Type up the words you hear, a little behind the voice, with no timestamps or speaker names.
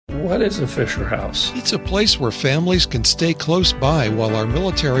what is a Fisher House? It's a place where families can stay close by while our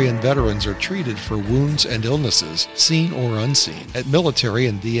military and veterans are treated for wounds and illnesses, seen or unseen, at military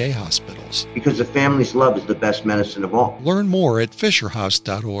and VA hospitals. Because the family's love is the best medicine of all. Learn more at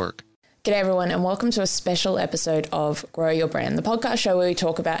fisherhouse.org. G'day everyone, and welcome to a special episode of Grow Your Brand, the podcast show where we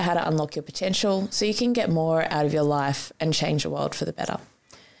talk about how to unlock your potential so you can get more out of your life and change the world for the better.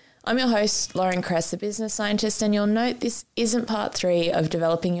 I'm your host, Lauren Kress, the business scientist, and you'll note this isn't part 3 of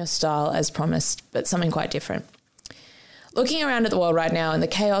developing your style as promised, but something quite different. Looking around at the world right now and the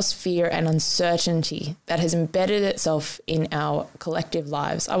chaos, fear, and uncertainty that has embedded itself in our collective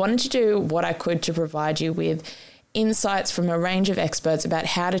lives, I wanted to do what I could to provide you with insights from a range of experts about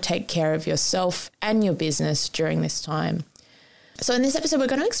how to take care of yourself and your business during this time. So in this episode, we're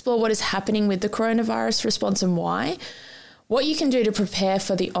going to explore what is happening with the coronavirus response and why, what you can do to prepare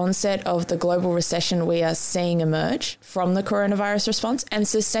for the onset of the global recession we are seeing emerge from the coronavirus response, and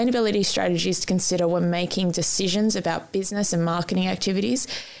sustainability strategies to consider when making decisions about business and marketing activities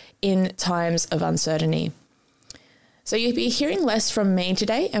in times of uncertainty. So you'll be hearing less from me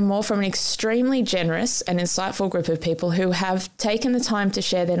today and more from an extremely generous and insightful group of people who have taken the time to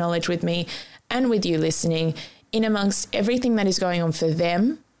share their knowledge with me and with you listening in amongst everything that is going on for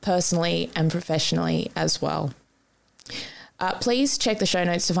them personally and professionally as well. Please check the show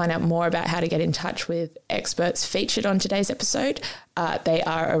notes to find out more about how to get in touch with experts featured on today's episode. They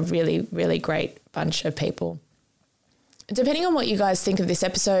are a really, really great bunch of people. Depending on what you guys think of this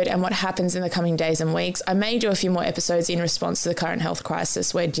episode and what happens in the coming days and weeks, I may do a few more episodes in response to the current health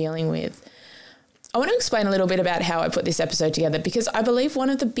crisis we're dealing with. I want to explain a little bit about how I put this episode together, because I believe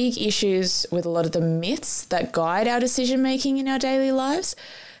one of the big issues with a lot of the myths that guide our decision-making in our daily lives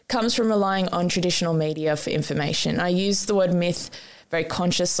comes from relying on traditional media for information. I use the word myth very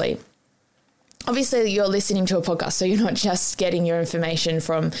consciously. Obviously, you're listening to a podcast, so you're not just getting your information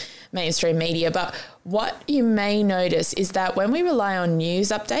from mainstream media. But what you may notice is that when we rely on news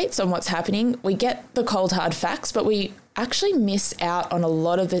updates on what's happening, we get the cold, hard facts, but we actually miss out on a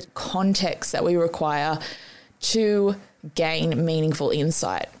lot of the context that we require to gain meaningful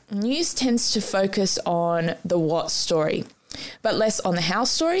insight. News tends to focus on the what story, but less on the how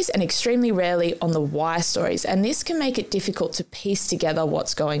stories and extremely rarely on the why stories. And this can make it difficult to piece together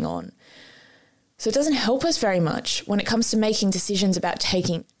what's going on. So it doesn't help us very much when it comes to making decisions about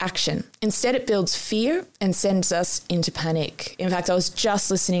taking action. Instead, it builds fear and sends us into panic. In fact, I was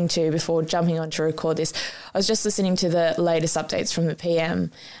just listening to, before jumping on to record this, I was just listening to the latest updates from the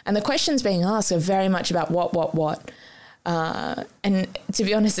PM. And the questions being asked are very much about what. And to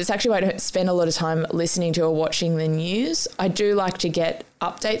be honest, it's actually why I don't spend a lot of time listening to or watching the news. I do like to get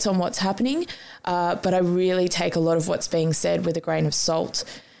updates on what's happening, but I really take a lot of what's being said with a grain of salt.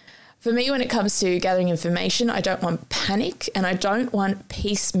 For me, when it comes to gathering information, I don't want panic and I don't want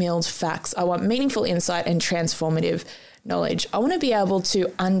piecemealed facts. I want meaningful insight and transformative knowledge. I want to be able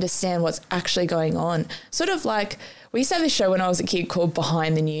to understand what's actually going on. Sort of like, we used to have this show when I was a kid called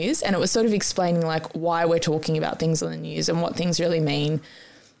Behind the News, and it was sort of explaining like why we're talking about things on the news and what things really mean.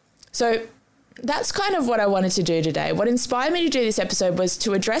 So that's kind of what I wanted to do today. What inspired me to do this episode was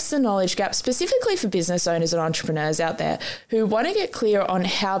to address the knowledge gap specifically for business owners and entrepreneurs out there who want to get clear on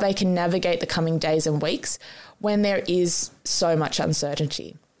how they can navigate the coming days and weeks when there is so much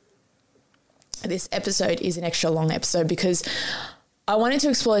uncertainty. This episode is an extra long episode because I wanted to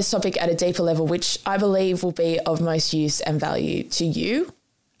explore this topic at a deeper level, which I believe will be of most use and value to you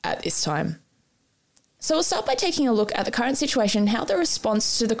at this time. So we'll start by taking a look at the current situation and how the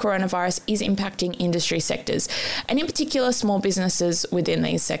response to the coronavirus is impacting industry sectors, and in particular small businesses within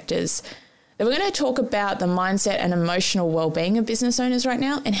these sectors. Then we're going to talk about the mindset and emotional well-being of business owners right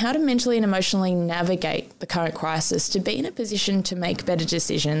now and how to mentally and emotionally navigate the current crisis to be in a position to make better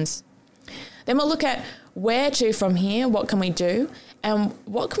decisions. Then we'll look at where to from here, what can we do, and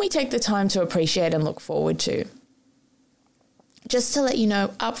what can we take the time to appreciate and look forward to. Just to let you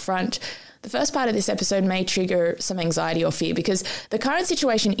know up front, the first part of this episode may trigger some anxiety or fear because the current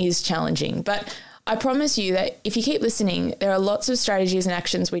situation is challenging, but I promise you that if you keep listening, there are lots of strategies and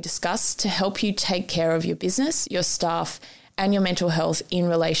actions we discuss to help you take care of your business, your staff, and your mental health in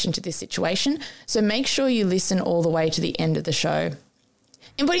relation to this situation. So make sure you listen all the way to the end of the show.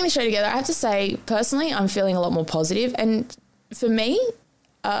 In putting the show together, I have to say, personally, I'm feeling a lot more positive. And for me,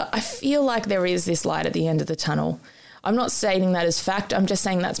 I feel like there is this light at the end of the tunnel. I'm not stating that as fact. I'm just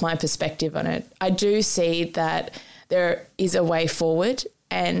saying that's my perspective on it. I do see that there is a way forward,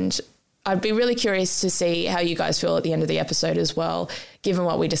 and I'd be really curious to see how you guys feel at the end of the episode as well, given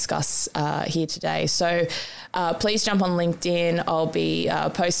what we discuss here today. So please jump on LinkedIn. I'll be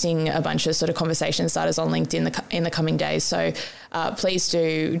posting a bunch of sort of conversation starters on LinkedIn in the coming days. So please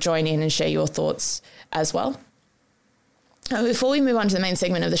do join in and share your thoughts as well. Before we move on to the main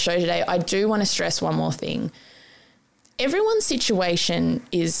segment of the show today, I do want to stress one more thing. Everyone's situation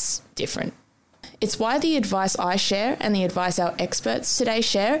is different. It's why the advice I share and the advice our experts today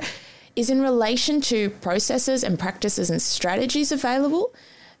share is in relation to processes and practices and strategies available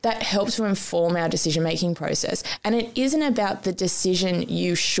that help to inform our decision-making process. And it isn't about the decision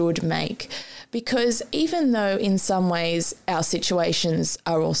you should make, because even though in some ways our situations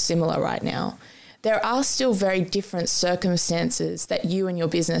are all similar right now, there are still very different circumstances that you and your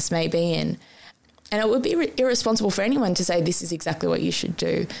business may be in. And it would be irresponsible for anyone to say this is exactly what you should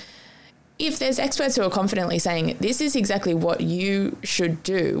do. If there's experts who are confidently saying this is exactly what you should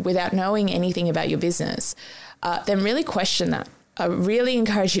do without knowing anything about your business, then really question that. I really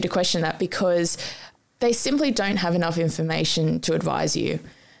encourage you to question that, because they simply don't have enough information to advise you.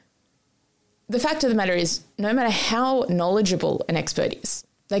 The fact of the matter is, no matter how knowledgeable an expert is,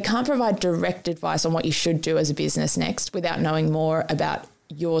 they can't provide direct advice on what you should do as a business next without knowing more about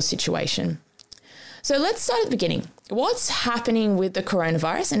your situation. So let's start at the beginning. What's happening with the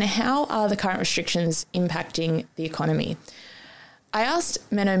coronavirus and how are the current restrictions impacting the economy? I asked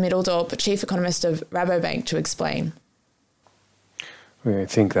Menno Middeldorp, Chief Economist of Rabobank, to explain. I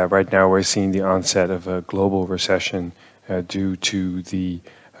think that right now we're seeing the onset of a global recession due to the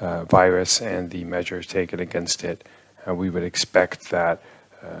virus and the measures taken against it. We would expect that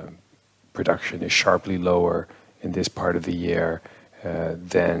production is sharply lower in this part of the year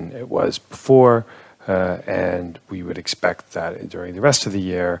than it was before, and we would expect that during the rest of the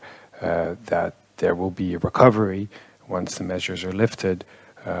year that there will be a recovery once the measures are lifted,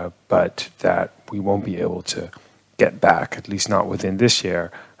 but that we won't be able to get back, at least not within this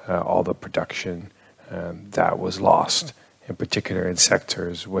year, all the production that was lost, in particular in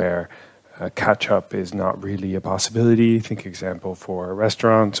sectors where catch-up is not really a possibility. Think example for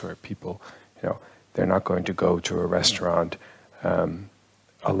restaurants, where people, they're not going to go to a restaurant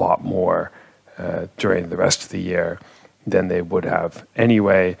a lot more during the rest of the year than they would have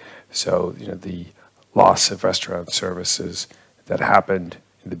anyway. So, the loss of restaurant services that happened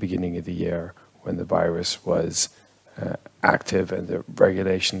in the beginning of the year when the virus was active and the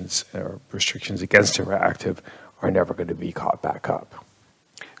regulations or restrictions against it were active are never going to be caught back up.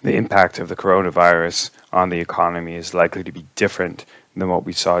 The impact of the coronavirus on the economy is likely to be different than what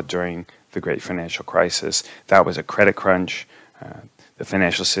we saw during the great financial crisis. That was a credit crunch. The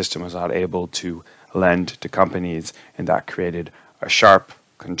financial system was not able to lend to companies, and that created a sharp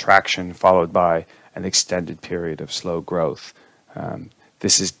contraction followed by an extended period of slow growth.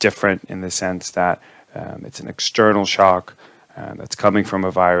 This is different in the sense that it's an external shock that's coming from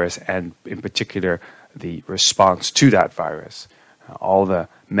a virus, and in particular, the response to that virus. All the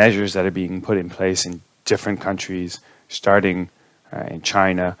measures that are being put in place in different countries, starting in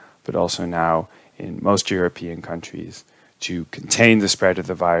China, but also now in most European countries, to contain the spread of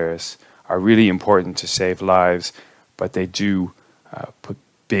the virus are really important to save lives, but they do put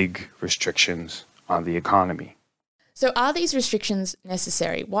big restrictions on the economy. So are these restrictions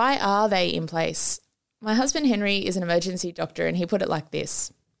necessary? Why are they in place? My husband Henry is an emergency doctor, and he put it like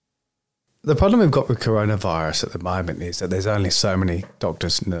this. The problem we've got with coronavirus at the moment is that there's only so many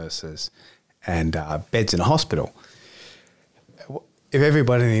doctors, nurses and beds in a hospital. If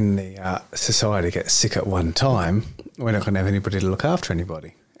everybody in the society gets sick at one time, we're not going to have anybody to look after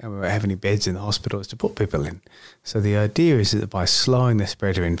anybody. And we won't have any beds in the hospitals to put people in. So the idea is that by slowing the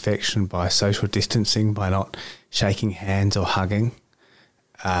spread of infection, by social distancing, by not shaking hands or hugging,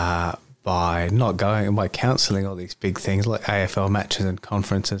 by not going and by counselling all these big things like AFL matches and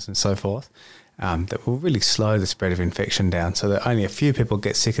conferences and so forth, that will really slow the spread of infection down so that only a few people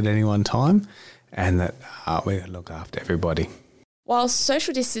get sick at any one time, and that we can look after everybody. While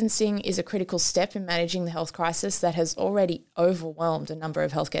social distancing is a critical step in managing the health crisis that has already overwhelmed a number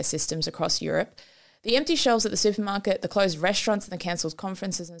of healthcare systems across Europe, the empty shelves at the supermarket, the closed restaurants and the cancelled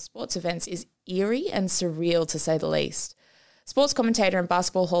conferences and sports events is eerie and surreal, to say the least. Sports commentator and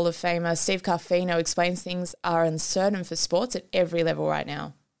Basketball Hall of Famer Steve Carfino explains things are uncertain for sports at every level right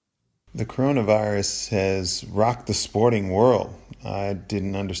now. The coronavirus has rocked the sporting world. I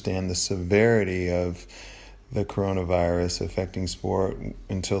didn't understand the severity of the coronavirus affecting sport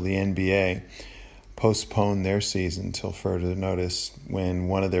until the NBA postponed their season until further notice when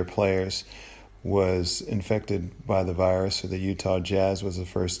one of their players was infected by the virus. So the Utah Jazz was the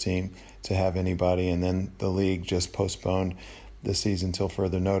first team to have anybody, and then the league just postponed the season till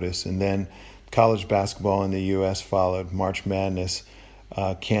further notice. And then college basketball in the U.S. followed. March Madness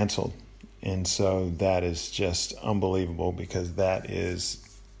canceled. And so that is just unbelievable, because that is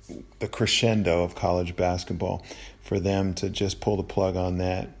the crescendo of college basketball. For them to just pull the plug on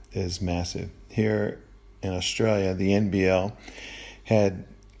that is massive. Here in Australia, the NBL had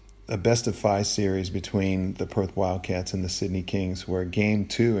a best-of-5 series between the Perth Wildcats and the Sydney Kings, where Game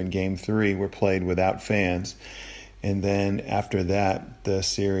 2 and Game 3 were played without fans. And then after that, the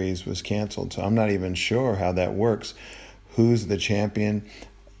series was canceled. So I'm not even sure how that works. Who's the champion?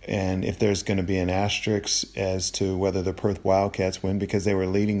 And if there's going to be an asterisk as to whether the Perth Wildcats win, because they were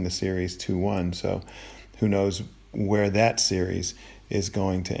leading the series 2-1. So who knows where that series is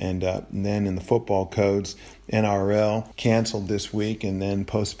going to end up. And then in the football codes, NRL canceled this week and then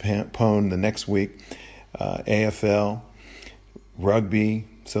postponed the next week. AFL, rugby,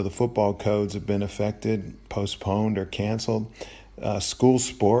 so the football codes have been affected, postponed or canceled. School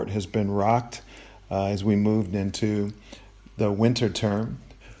sport has been rocked as we moved into the winter term.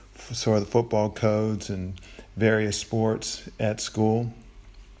 So the football codes and various sports at school.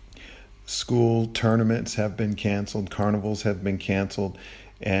 School tournaments have been canceled, carnivals have been canceled,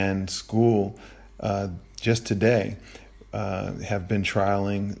 and school just today have been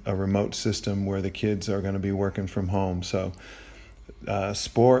trialing a remote system where the kids are going to be working from home. So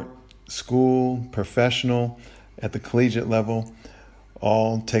sport, school, professional, at the collegiate level,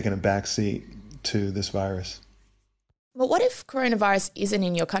 all taking a backseat to this virus. But what if coronavirus isn't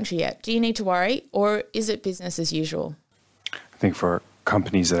in your country yet? Do you need to worry, or is it business as usual? I think for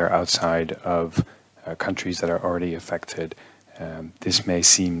companies that are outside of countries that are already affected, this may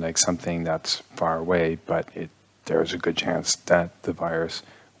seem like something that's far away, but there's a good chance that the virus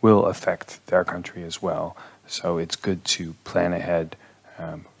will affect their country as well. So it's good to plan ahead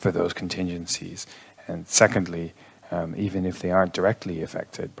for those contingencies. And secondly, even if they aren't directly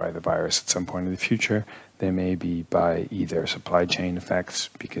affected by the virus at some point in the future, they may be by either supply chain effects,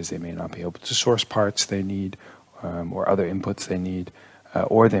 because they may not be able to source parts they need or other inputs they need,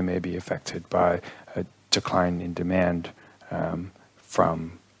 or they may be affected by a decline in demand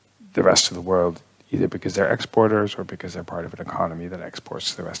from the rest of the world, either because they're exporters or because they're part of an economy that exports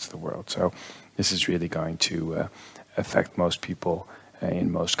to the rest of the world. So this is really going to affect most people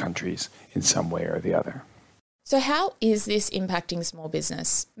in most countries in some way or the other. So how is this impacting small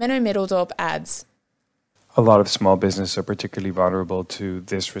business? Menno Middeldorp adds, a lot of small businesses are particularly vulnerable to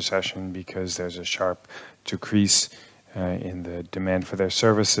this recession because there's a sharp decrease in the demand for their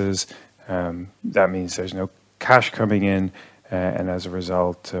services. That means there's no cash coming in, and as a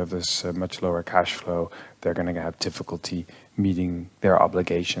result of this much lower cash flow, they're going to have difficulty meeting their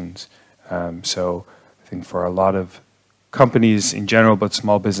obligations. So I think for a lot of companies in general, but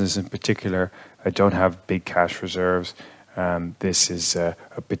small business in particular, don't have big cash reserves. This is a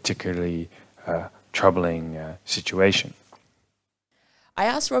particularly troubling situation. I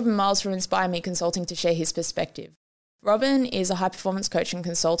asked Robin Miles from Inspire Me Consulting to share his perspective. Robin is a high-performance coach and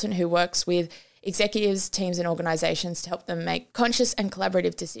consultant who works with executives, teams and organisations to help them make conscious and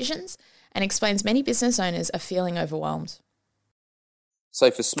collaborative decisions, and explains many business owners are feeling overwhelmed. So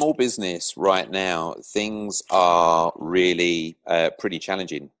for small business right now, things are really pretty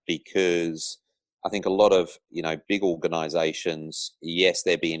challenging, because I think a lot of, big organizations, yes,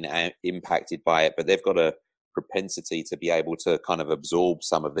 they're being impacted by it, but they've got a propensity to be able to kind of absorb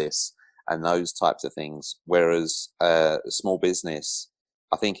some of this and those types of things. Whereas small business,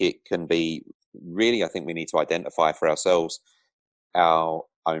 I think it can be really, I think we need to identify for ourselves our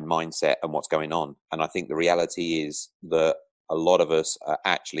own mindset and what's going on. And I think the reality is that a lot of us are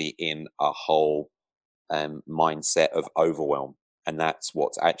actually in a whole mindset of overwhelm. And that's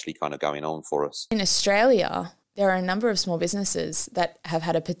what's actually kind of going on for us. In Australia, there are a number of small businesses that have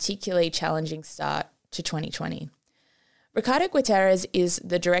had a particularly challenging start to 2020. Ricardo Guterres is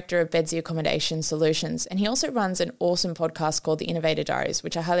the director of Bedsy Accommodation Solutions, and he also runs an awesome podcast called The Innovator Diaries,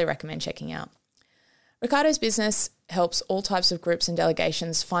 which I highly recommend checking out. Ricardo's business helps all types of groups and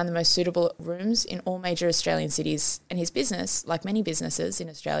delegations find the most suitable rooms in all major Australian cities, and his business, like many businesses in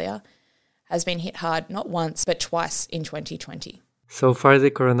Australia, has been hit hard not once but twice in 2020. So far,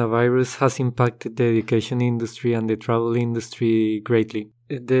 the coronavirus has impacted the education industry and the travel industry greatly.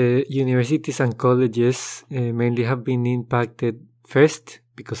 The universities and colleges mainly have been impacted first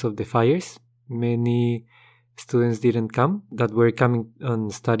because of the fires. Many students didn't come that were coming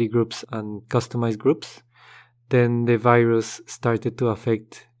on study groups and customized groups. Then the virus started to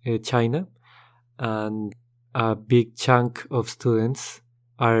affect China, and a big chunk of students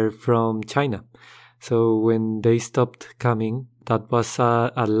are from China. So when they stopped coming, that was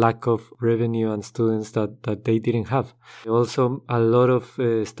a lack of revenue and students that they didn't have. Also, a lot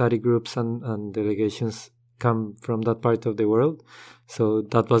of study groups and delegations come from that part of the world. So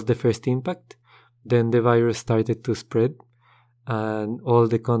that was the first impact. Then the virus started to spread and all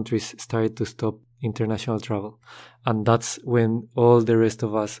the countries started to stop international travel. And that's when all the rest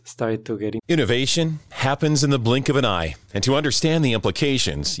of us started to get in. Innovation happens in the blink of an eye. And to understand the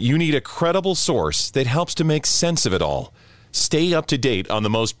implications, you need a credible source that helps to make sense of it all. Stay up to date on the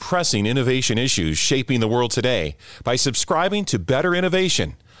most pressing innovation issues shaping the world today by subscribing to Better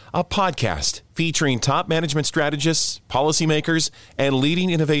Innovation, a podcast featuring top management strategists, policymakers, and leading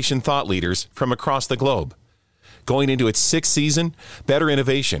innovation thought leaders from across the globe. Going into its 6th season, Better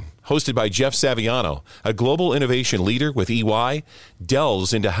Innovation, hosted by Jeff Saviano, a global innovation leader with EY,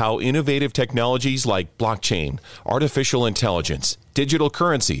 delves into how innovative technologies like blockchain, artificial intelligence, digital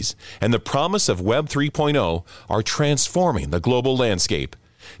currencies, and the promise of Web 3.0 are transforming the global landscape.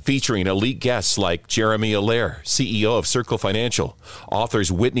 Featuring elite guests like Jeremy Allaire, CEO of Circle Financial,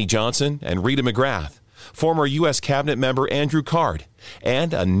 authors Whitney Johnson and Rita McGrath, former U.S. Cabinet member Andrew Card,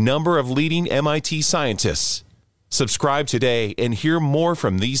 and a number of leading MIT scientists. Subscribe today and hear more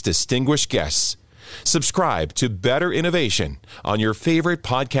from these distinguished guests. Subscribe to Better Innovation on your favorite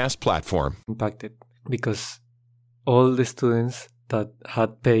podcast platform. Impacted because all the students that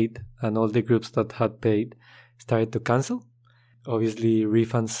had paid and all the groups that had paid started to cancel. Obviously,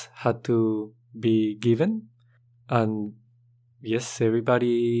 refunds had to be given. And yes,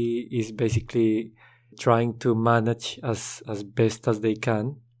 everybody is basically trying to manage as best as they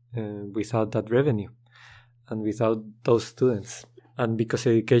can without that revenue and without those students. And because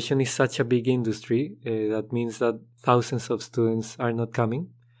education is such a big industry, that means that thousands of students are not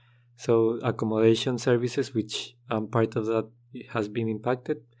coming. So accommodation services, which I'm part of that, has been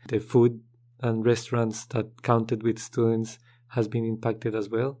impacted. The food and restaurants that counted with students has been impacted as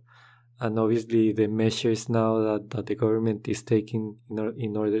well. And obviously the measures now that the government is taking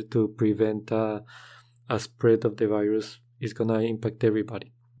in order to prevent a spread of the virus is going to impact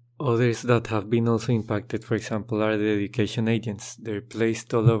everybody. Others that have been also impacted, for example, are the education agents. They're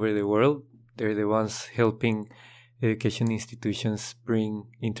placed all over the world. They're the ones helping education institutions bring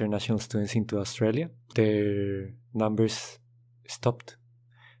international students into Australia. Their numbers stopped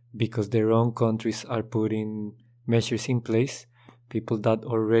because their own countries are putting measures in place. People that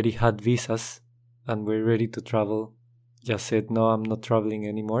already had visas and were ready to travel just said, no, I'm not traveling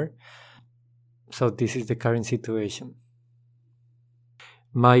anymore. So this is the current situation.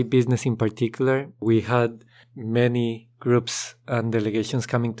 My business in particular, we had many groups and delegations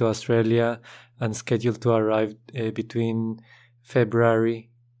coming to Australia and scheduled to arrive between February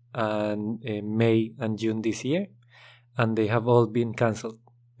and May and June this year, and they have all been cancelled.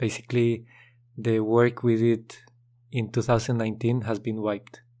 Basically, the work we did in 2019 has been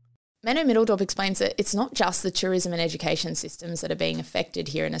wiped. Menno Middeldorp explains that it's not just the tourism and education systems that are being affected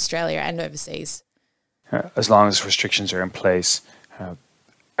here in Australia and overseas. As long as restrictions are in place,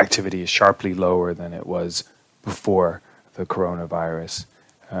 activity is sharply lower than it was before the coronavirus.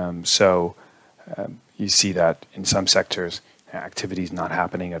 So you see that in some sectors, activity is not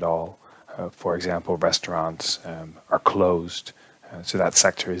happening at all. For example, restaurants are closed, so that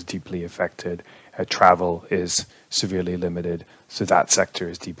sector is deeply affected. Travel is severely limited, so that sector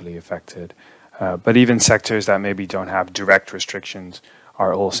is deeply affected. But even sectors that maybe don't have direct restrictions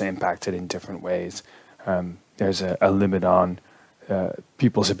are also impacted in different ways. There's a limit on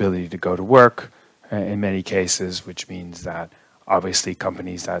people's ability to go to work in many cases, which means that obviously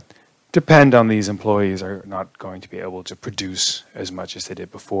companies that depend on these employees are not going to be able to produce as much as they did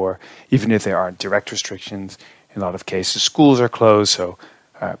before. Even if there aren't direct restrictions, in a lot of cases schools are closed, so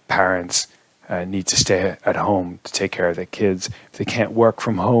parents need to stay at home to take care of their kids. If they can't work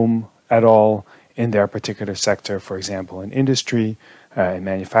from home at all in their particular sector, for example, in industry, in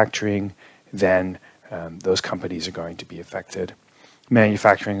manufacturing, then those companies are going to be affected.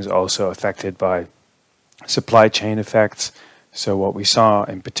 Manufacturing is also affected by supply chain effects. So what we saw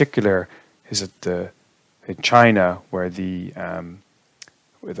in particular is that in China, where the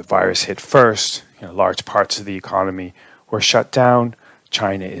virus hit first, large parts of the economy were shut down.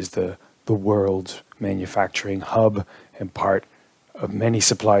 China is the world's manufacturing hub and part of many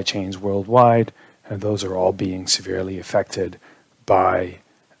supply chains worldwide, and those are all being severely affected by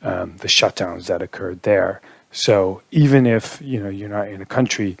the shutdowns that occurred there. So even if you're not in a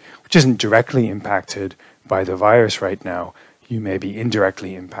country which isn't directly impacted by the virus right now, you may be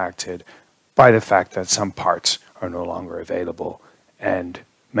indirectly impacted by the fact that some parts are no longer available and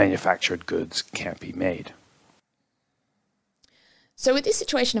manufactured goods can't be made. So with this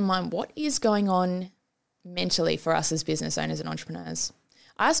situation in mind, what is going on mentally for us as business owners and entrepreneurs?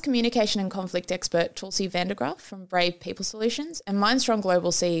 I asked communication and conflict expert Tulsi Vandergraaf from Brave People Solutions and Mindstrong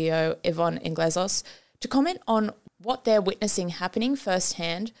Global CEO Yvonne Inglezos to comment on what they're witnessing happening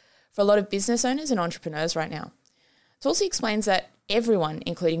firsthand for a lot of business owners and entrepreneurs right now. Tulsi explains that everyone,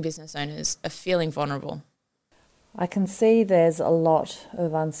 including business owners, are feeling vulnerable. I can see there's a lot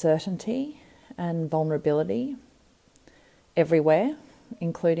of uncertainty and vulnerability everywhere,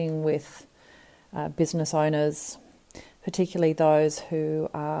 including with business owners, particularly those who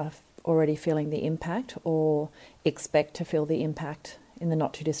are already feeling the impact or expect to feel the impact in the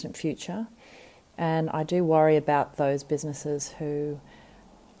not too distant future. And I do worry about those businesses who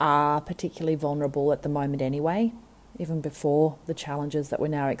are particularly vulnerable at the moment anyway, even before the challenges that we're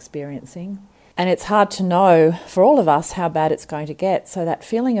now experiencing. And it's hard to know for all of us how bad it's going to get, so that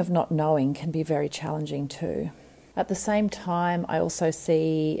feeling of not knowing can be very challenging too. At the same time, I also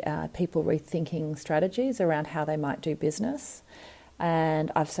see people rethinking strategies around how they might do business.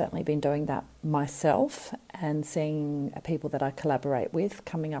 And I've certainly been doing that myself and seeing people that I collaborate with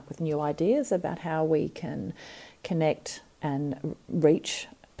coming up with new ideas about how we can connect and reach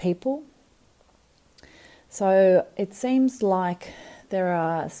people. So it seems like there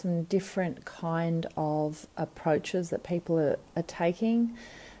are some different kind of approaches that people are taking.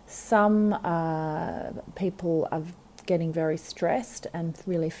 Some people are getting very stressed and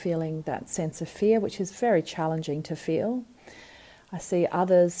really feeling that sense of fear, which is very challenging to feel. I see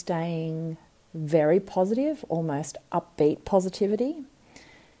others staying very positive, almost upbeat positivity,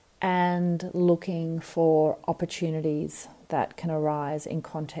 and looking for opportunities that can arise in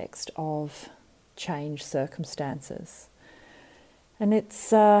context of changed circumstances. And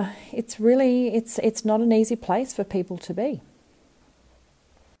it's not an easy place for people to be.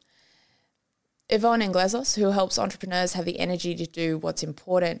 Yvonne Inglezos, who helps entrepreneurs have the energy to do what's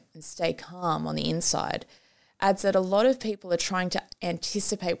important and stay calm on the inside, adds that a lot of people are trying to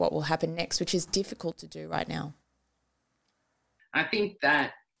anticipate what will happen next, which is difficult to do right now. I think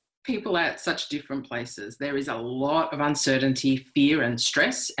that people are at such different places. There is a lot of uncertainty, fear and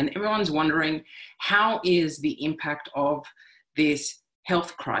stress, and everyone's wondering, how is the impact of this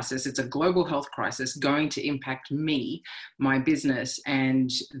health crisis, it's a global health crisis, going to impact me, my business, and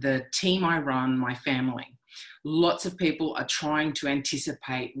the team I run, my family? Lots of people are trying to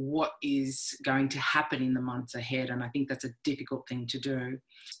anticipate what is going to happen in the months ahead, and I think that's a difficult thing to do.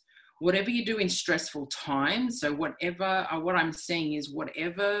 Whatever you do in stressful times, so what I'm seeing is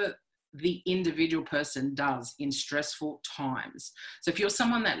whatever the individual person does in stressful times. So if you're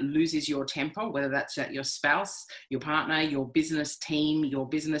someone that loses your temper, whether that's at your spouse, your partner, your business team, your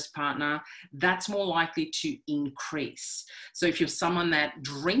business partner, that's more likely to increase. So if you're someone that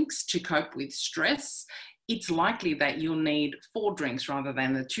drinks to cope with stress, it's likely that you'll need 4 drinks rather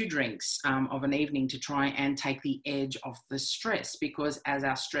than the 2 drinks of an evening to try and take the edge off the stress, because as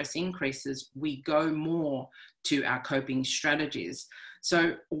our stress increases, we go more to our coping strategies.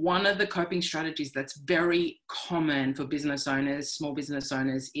 So one of the coping strategies that's very common for business owners, small business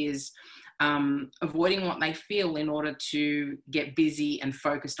owners, is avoiding what they feel in order to get busy and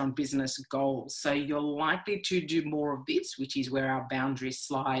focused on business goals. So you're likely to do more of this, which is where our boundaries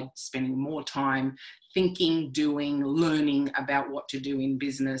slide, spending more time thinking, doing, learning about what to do in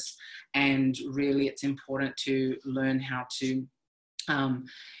business. And really it's important to learn how to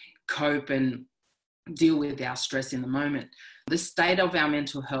cope and deal with our stress in the moment. The state of our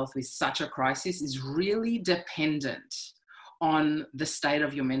mental health with such a crisis is really dependent on the state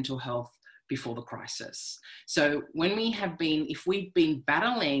of your mental health before the crisis. So if we've been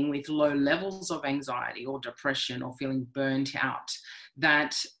battling with low levels of anxiety or depression or feeling burnt out,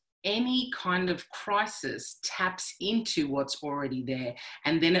 that any kind of crisis taps into what's already there,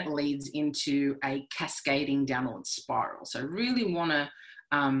 and then it leads into a cascading downward spiral. So I really want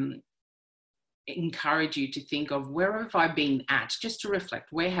to encourage you to think of, where have I been at? Just to reflect,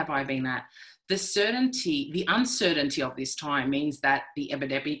 where have I been at? The uncertainty of this time means that the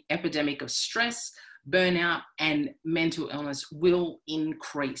epidemic of stress, burnout, and mental illness will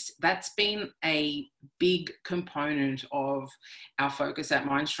increase. That's been a big component of our focus at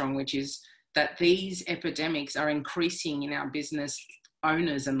Mindstrong, which is that these epidemics are increasing in our business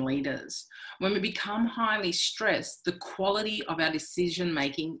owners and leaders. When we become highly stressed, the quality of our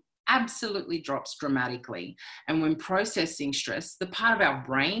decision-making absolutely drops dramatically. And when processing stress, the part of our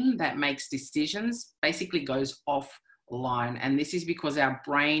brain that makes decisions basically goes offline. And this is because our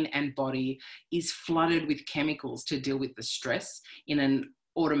brain and body is flooded with chemicals to deal with the stress in an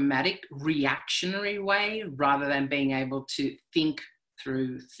automatic reactionary way, rather than being able to think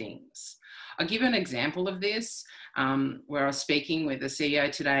through things. I'll give you an example of this, where I was speaking with the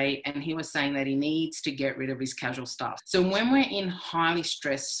CEO today, and he was saying that he needs to get rid of his casual staff. So when we're in highly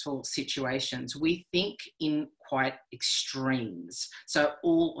stressful situations, we think in quite extremes, so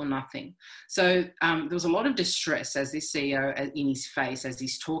all or nothing. So there was a lot of distress as this CEO in his face as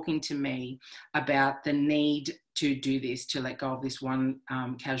he's talking to me about the need to do this, to let go of this one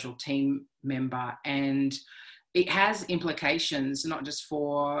casual team member. And it has implications not just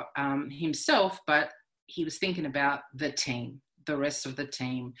for himself, but he was thinking about the team, the rest of the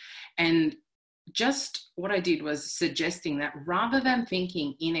team. And just what I did was suggesting that rather than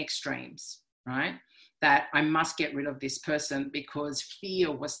thinking in extremes, right, that I must get rid of this person because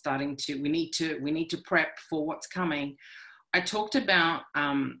fear was starting to, we need to prep for what's coming. I talked about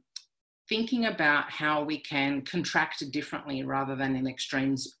thinking about how we can contract differently rather than in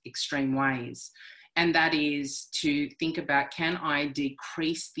extreme ways. And that is to think about, can I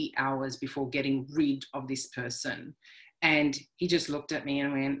decrease the hours before getting rid of this person? And he just looked at me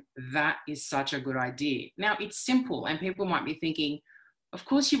and went, that is such a good idea. Now, it's simple, and people might be thinking, of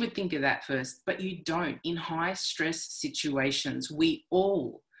course you would think of that first, but you don't. In high stress situations, we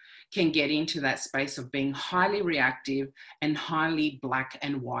all can get into that space of being highly reactive and highly black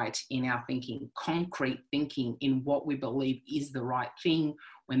and white in our thinking, concrete thinking in what we believe is the right thing.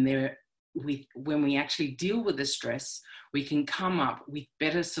 When we actually deal with the stress, we can come up with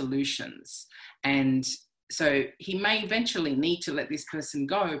better solutions. And so he may eventually need to let this person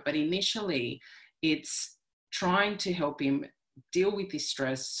go, but initially it's trying to help him deal with this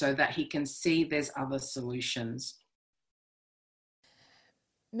stress so that he can see there's other solutions.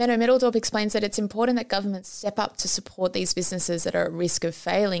 Menno Middledorp explains that it's important that governments step up to support these businesses that are at risk of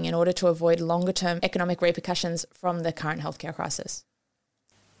failing in order to avoid longer-term economic repercussions from the current healthcare crisis.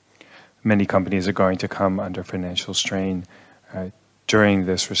 Many companies are going to come under financial strain during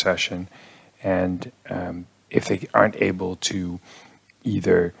this recession, and if they aren't able to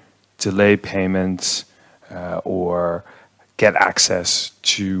either delay payments or get access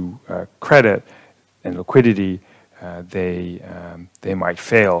to credit and liquidity, they might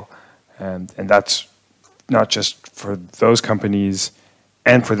fail, and that's not just for those companies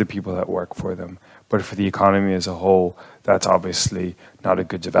and for the people that work for them, but for the economy as a whole. That's obviously not a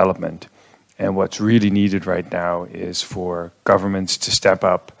good development. And what's really needed right now is for governments to step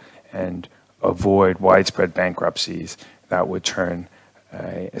up and avoid widespread bankruptcies that would turn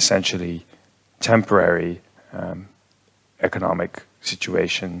essentially temporary economic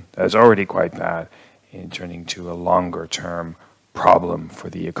situation that is already quite bad in turning to a longer-term problem for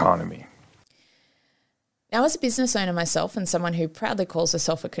the economy. Now, as a business owner myself and someone who proudly calls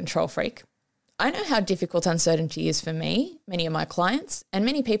herself a control freak, I know how difficult uncertainty is for me, many of my clients, and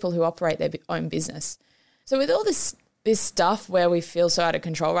many people who operate their own business. So with all this stuff where we feel so out of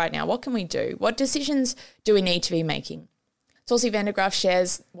control right now, what can we do? What decisions do we need to be making? Tulsi Vandergraaf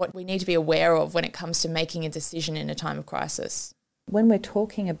shares what we need to be aware of when it comes to making a decision in a time of crisis. When we're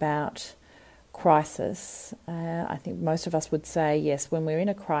talking about crisis, I think most of us would say, yes, when we're in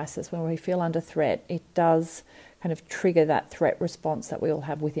a crisis, when we feel under threat, it does kind of trigger that threat response that we all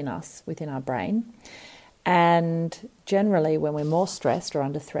have within us, within our brain. And generally, when we're more stressed or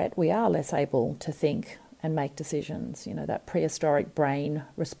under threat, we are less able to think and make decisions. You know, that prehistoric brain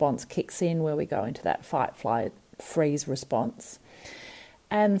response kicks in where we go into that fight, flight, freeze response.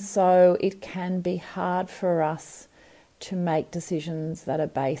 And so it can be hard for us to make decisions that are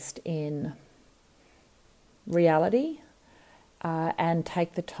based in reality and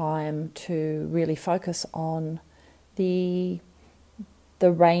take the time to really focus on the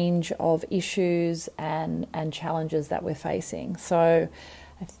range of issues and challenges that we're facing. So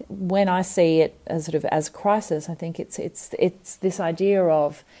when I see it as sort of as crisis, I think it's this idea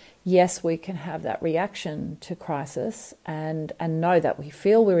of, yes, we can have that reaction to crisis and know that we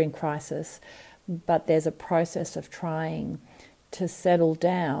feel we're in crisis, but there's a process of trying to settle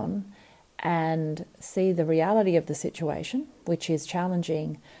down and see the reality of the situation, which is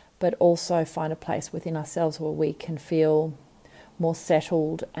challenging, but also find a place within ourselves where we can feel more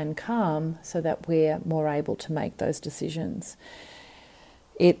settled and calm so that we're more able to make those decisions.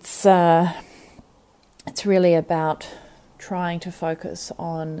 It's really about trying to focus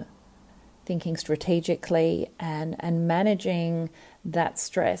on thinking strategically and managing that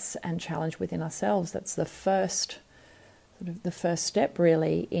stress and challenge within ourselves. That's the first step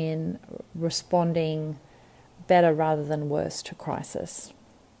really in responding better rather than worse to crisis.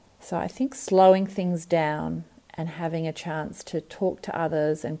 So I think slowing things down and having a chance to talk to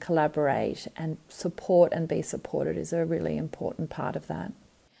others and collaborate and support and be supported is a really important part of that.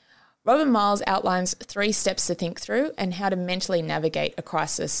 Robin Miles outlines 3 steps to think through and how to mentally navigate a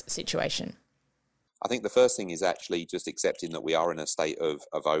crisis situation. I think the first thing is actually just accepting that we are in a state of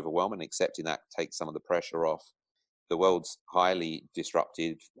overwhelm, and accepting that takes some of the pressure off. The world's highly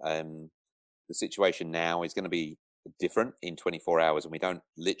disrupted. The situation now is going to be different in 24 hours, and we don't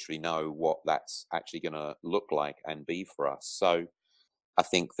literally know what that's actually going to look like and be for us. So I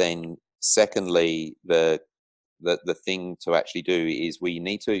think then secondly, the thing to actually do is we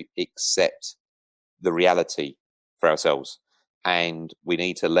need to accept the reality for ourselves. And we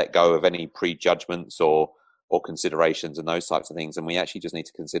need to let go of any prejudgments or considerations and those types of things. And we actually just need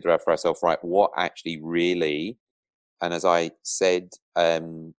to consider for ourselves, right, what actually really, and as I said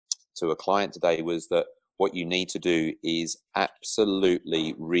to a client today, was that what you need to do is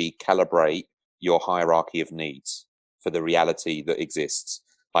absolutely recalibrate your hierarchy of needs for the reality that exists.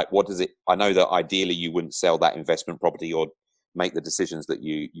 Like, what does it, I know that ideally you wouldn't sell that investment property or make the decisions that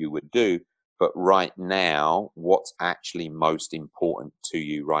you would do, but right now, what's actually most important to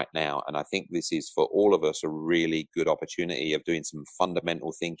you right now? And I think this is, for all of us, a really good opportunity of doing some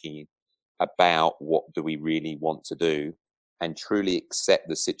fundamental thinking about what do we really want to do, and truly accept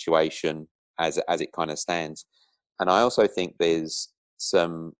the situation as it kind of stands. And I also think there's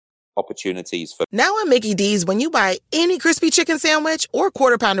some opportunities for... Now at Mickey D's, when you buy any crispy chicken sandwich or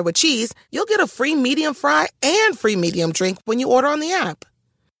Quarter Pounder with cheese, you'll get a free medium fry and free medium drink when you order on the app.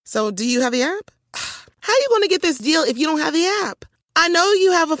 So, do you have the app? How you going to get this deal if you don't have the app? I know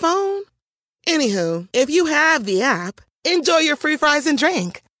you have a phone. Anywho, if you have the app, enjoy your free fries and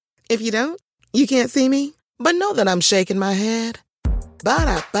drink. If you don't, you can't see me, but know that I'm shaking my head.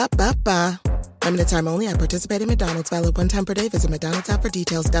 Ba-da-ba-ba-ba. Limited time only at participating McDonald's. Valid one time per day. Visit McDonald's app for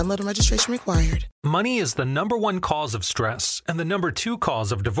details. Download and registration required. Money is the #1 cause of stress and the #2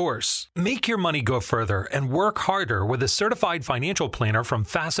 cause of divorce. Make your money go further and work harder with a certified financial planner from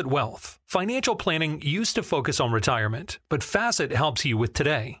Facet Wealth. Financial planning used to focus on retirement, but Facet helps you with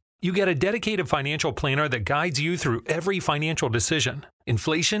today. You get a dedicated financial planner that guides you through every financial decision.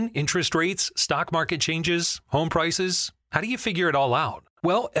 Inflation, interest rates, stock market changes, home prices. How do you figure it all out?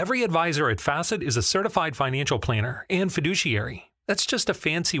 Well, every advisor at Facet is a certified financial planner and fiduciary. That's just a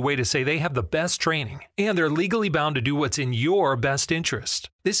fancy way to say they have the best training, and they're legally bound to do what's in your best interest.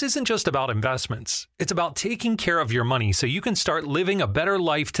 This isn't just about investments. It's about taking care of your money so you can start living a better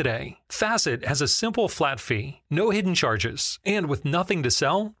life today. Facet has a simple flat fee, no hidden charges, and with nothing to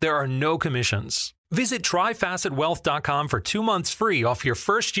sell, there are no commissions. Visit tryfacetwealth.com for 2 months free off your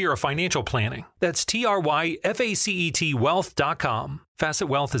first year of financial planning. That's TRYFACET wealth.com. Facet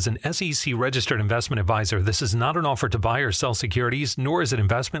Wealth is an SEC registered investment advisor. This is not an offer to buy or sell securities, nor is it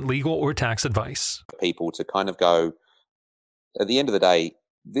investment, legal, or tax advice. People to kind of go, at the end of the day,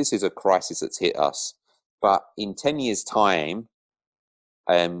 this is a crisis that's hit us. But in 10 years' time,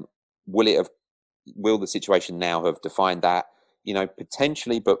 will the situation now have defined that? You know,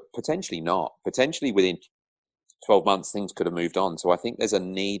 potentially, but potentially not. Potentially within 12 months, things could have moved on. So I think there's a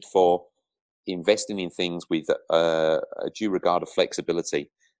need for investing in things with a due regard of flexibility,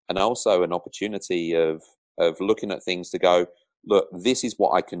 and also an opportunity of looking at things to go, look, this is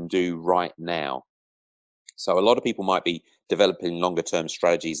what I can do right now. So a lot of people might be developing longer term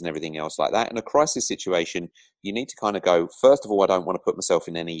strategies and everything else like that. In a crisis situation, you need to kind of go, first of all, I don't want to put myself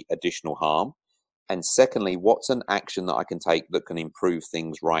in any additional harm. And secondly, what's an action that I can take that can improve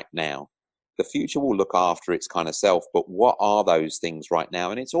things right now? The future will look after its kind of self, but what are those things right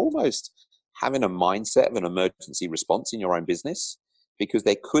now? And it's almost having a mindset of an emergency response in your own business, because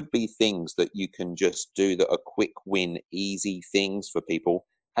there could be things that you can just do that are quick win, easy things for people.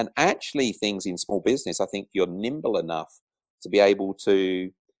 And actually things in small business, I think you're nimble enough to be able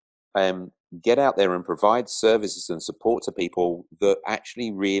to get out there and provide services and support to people that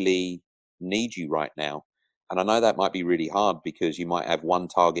actually really need you right now. And I know that might be really hard because you might have one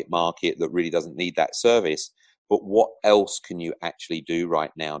target market that really doesn't need that service, but what else can you actually do right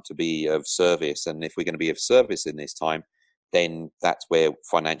now to be of service? And if we're going to be of service in this time, then that's where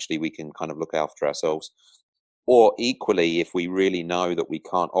financially we can kind of look after ourselves. Or equally, if we really know that we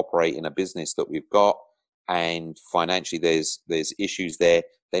can't operate in a business that we've got and financially there's issues there,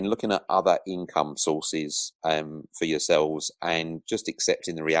 then looking at other income sources for yourselves and just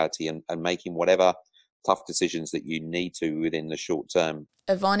accepting the reality and making whatever tough decisions that you need to within the short term.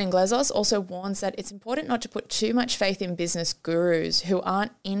 Yvonne Inglezos also warns that it's important not to put too much faith in business gurus who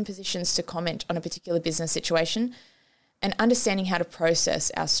aren't in positions to comment on a particular business situation, and understanding how to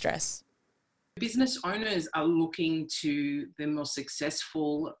process our stress. Business owners are looking to the more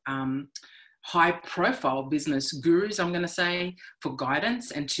successful high-profile business gurus, I'm going to say, for guidance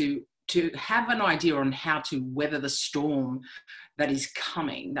and to have an idea on how to weather the storm that is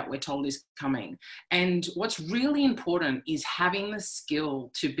coming, that we're told is coming. And what's really important is having the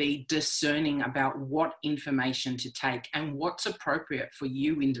skill to be discerning about what information to take and what's appropriate for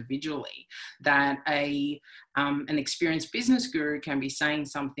you individually. That an experienced business guru can be saying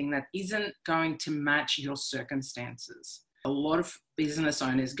something that isn't going to match your circumstances. A lot of business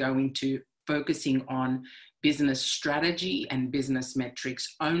owners go into focusing on business strategy and business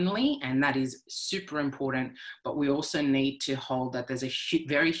metrics only, and that is super important. But we also need to hold that there's a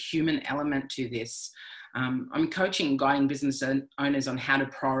very human element to this. I'm coaching and guiding business owners on how to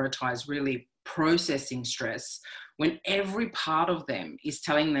prioritize really processing stress when every part of them is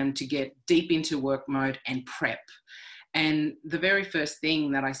telling them to get deep into work mode and prep. And the very first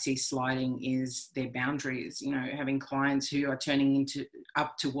thing that I see sliding is their boundaries. You know, having clients who are turning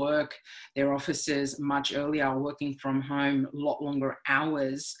up to work, their offices much earlier, working from home, a lot longer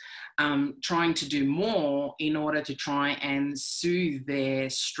hours, trying to do more in order to try and soothe their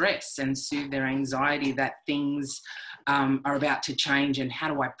stress and soothe their anxiety that things are about to change, and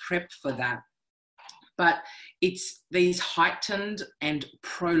how do I prep for that? But it's these heightened and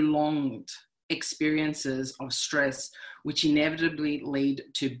prolonged experiences of stress which inevitably lead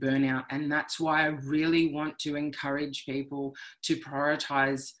to burnout. And that's why I really want to encourage people to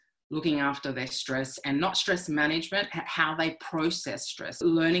prioritize looking after their stress, and not stress management, how they process stress,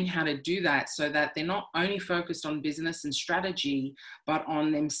 learning how to do that so that they're not only focused on business and strategy, but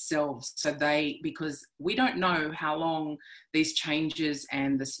on themselves. Because we don't know how long these changes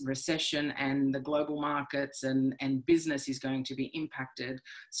and this recession and the global markets and business is going to be impacted.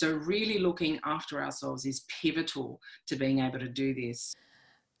 So really looking after ourselves is pivotal to being able to do this.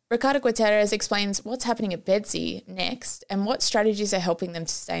 Ricardo Gutierrez explains what's happening at Bedsy next and what strategies are helping them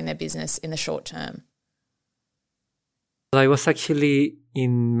to stay in their business in the short term. I was actually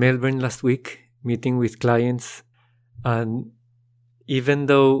in Melbourne last week meeting with clients, and even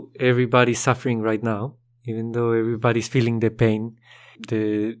though everybody's suffering right now, even though everybody's feeling the pain,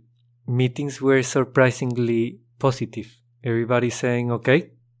 the meetings were surprisingly positive. Everybody's saying,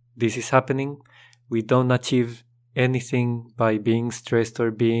 okay, this is happening. We don't achieve anything by being stressed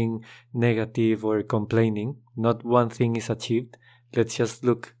or being negative or complaining. Not one thing is achieved. Let's just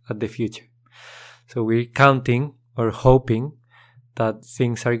look at the future. So we're counting or hoping that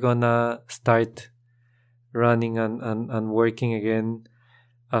things are gonna start running and working again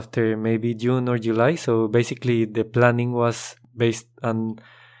after maybe June or July. So basically the planning was based and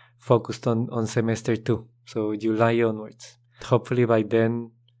focused on semester 2, so July onwards. Hopefully by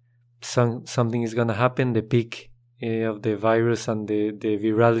then something is gonna happen. The peak of the virus and the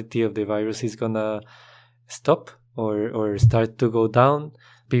virality of the virus is gonna stop or start to go down.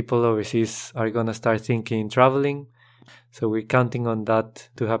 People overseas are gonna start thinking traveling. So we're counting on that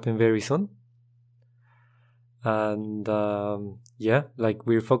to happen very soon. And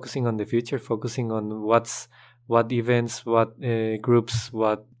we're focusing on the future, focusing on what events, what groups,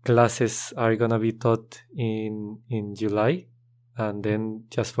 what classes are gonna be taught in July, and then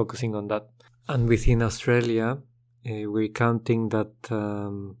just focusing on that. And within Australia, we're counting that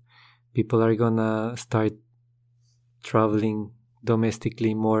people are gonna start traveling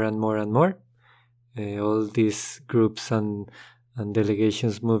domestically more and more and more. All these groups and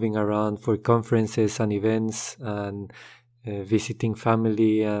delegations moving around for conferences and events and visiting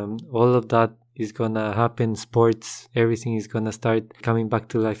family, all of that is gonna happen. Sports, everything is gonna start coming back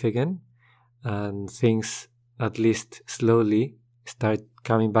to life again, and things, at least slowly, start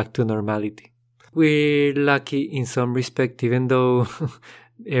coming back to normality. We're lucky in some respect, even though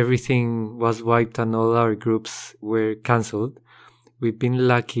everything was wiped and all our groups were cancelled. We've been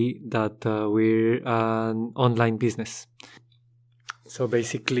lucky that we're an online business. So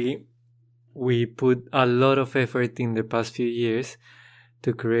basically, we put a lot of effort in the past few years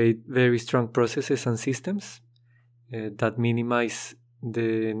to create very strong processes and systems that minimize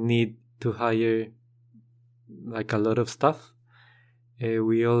the need to hire like a lot of staff.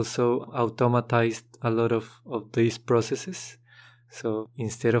 We also automatized a lot of these processes. So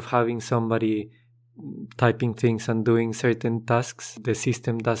instead of having somebody typing things and doing certain tasks, the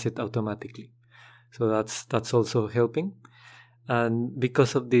system does it automatically. So that's also helping. And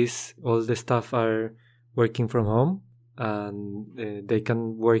because of this, all the staff are working from home, and they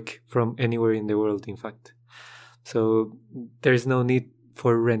can work from anywhere in the world, in fact. So there's no need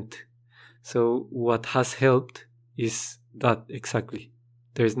for rent. So what has helped is that exactly.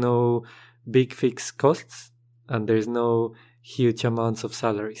 There's no big fixed costs, and there's no huge amounts of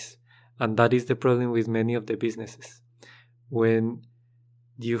salaries. And that is the problem with many of the businesses. When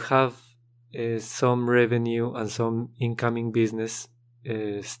you have some revenue and some incoming business,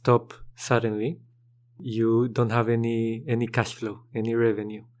 stop suddenly, you don't have any cash flow, any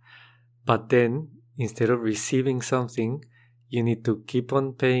revenue. But then, instead of receiving something, you need to keep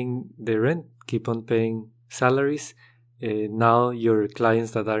on paying the rent, keep on paying salaries. Now your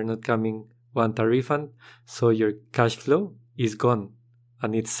clients that are not coming want a refund, so your cash flow is gone,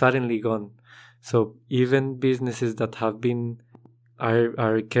 and it's suddenly gone. So even businesses that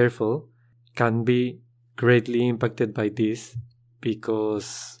are careful can be greatly impacted by this,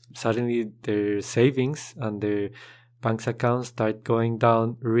 because suddenly their savings and their bank's accounts start going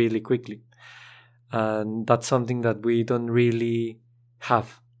down really quickly. And that's something that we don't really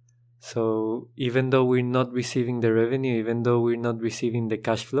have. So even though we're not receiving the revenue, even though we're not receiving the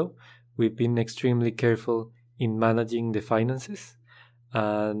cash flow, we've been extremely careful in managing the finances.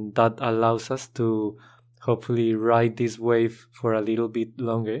 And that allows us to hopefully ride this wave for a little bit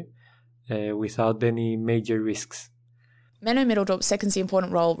longer without any major risks. Menno Middeldorp seconds the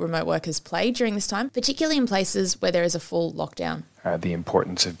important role remote workers play during this time, particularly in places where there is a full lockdown. The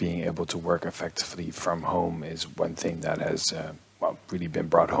importance of being able to work effectively from home is one thing that has really been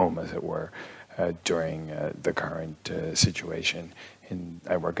brought home, as it were, during the current situation.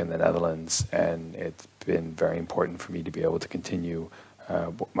 I work in the Netherlands, and it's been very important for me to be able to continue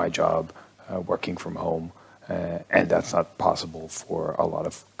my job working from home, and that's not possible for a lot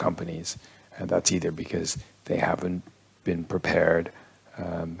of companies. And that's either because they haven't been prepared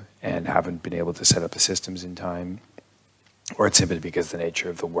and haven't been able to set up the systems in time, or it's simply because the nature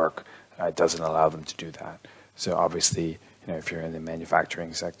of the work doesn't allow them to do that. So obviously, if you're in the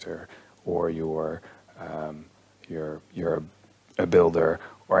manufacturing sector, or you're a builder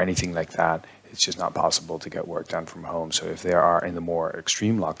or anything like that, it's just not possible to get work done from home. So if there are in the more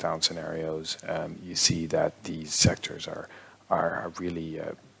extreme lockdown scenarios, you see that these sectors are really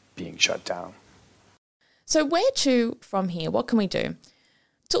being shut down. So where to from here? What can we do?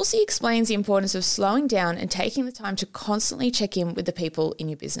 Tulsi explains the importance of slowing down and taking the time to constantly check in with the people in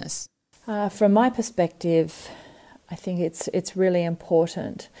your business. From my perspective, I think it's really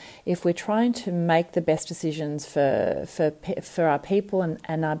important, if we're trying to make the best decisions for our people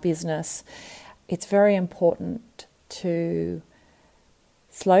and our business, it's very important to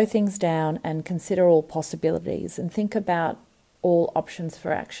slow things down and consider all possibilities and think about all options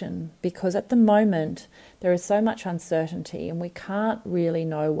for action, because at the moment there is so much uncertainty and we can't really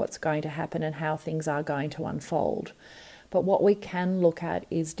know what's going to happen and how things are going to unfold. But what we can look at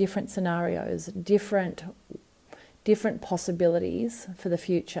is different scenarios, different possibilities for the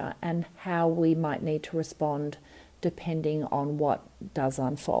future, and how we might need to respond depending on what does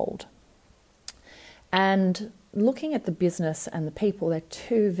unfold. And looking at the business and the people, they're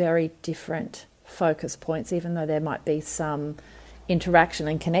two very different focus points, even though there might be some interaction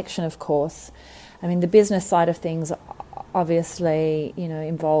and connection, of course. I mean, the business side of things obviously,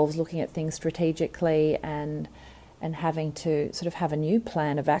 involves looking at things strategically and having to sort of have a new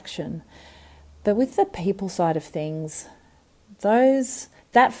plan of action. But with the people side of things,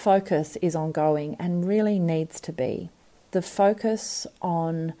 that focus is ongoing and really needs to be. The focus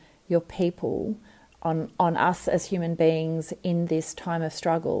on your people, on us as human beings in this time of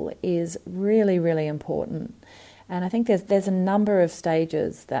struggle, is really, really important. And I think there's a number of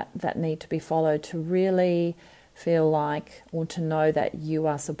stages that need to be followed to really feel like, or to know that you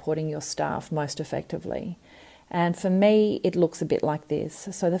are supporting your staff most effectively. And for me, it looks a bit like this.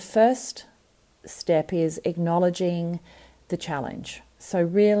 So the first step is acknowledging the challenge. So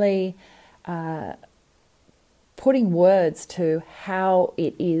really putting words to how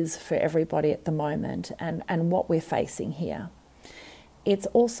it is for everybody at the moment and what we're facing here. It's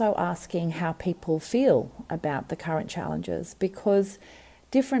also asking how people feel about the current challenges, because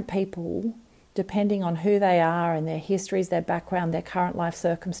different people, depending on who they are and their histories, their background, their current life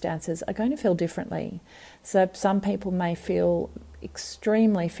circumstances, are going to feel differently. So some people may feel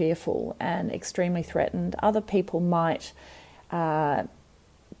extremely fearful and extremely threatened. Other people might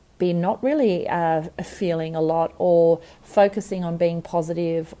be not really feeling a lot, or focusing on being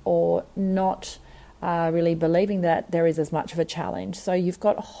positive, or not really believing that there is as much of a challenge. So you've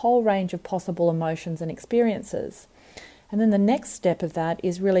got a whole range of possible emotions and experiences. And then the next step of that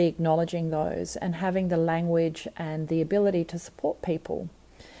is really acknowledging those and having the language and the ability to support people.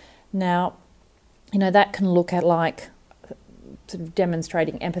 Now, that can look at like sort of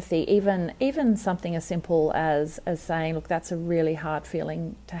demonstrating empathy, even something as simple as saying, look, that's a really hard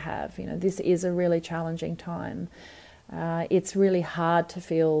feeling to have. This is a really challenging time. It's really hard to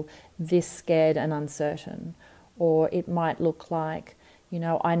feel this scared and uncertain. Or it might look like,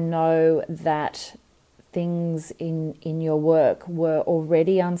 I know that things in your work were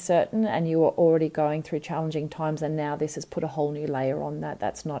already uncertain and you were already going through challenging times, and now this has put a whole new layer on that.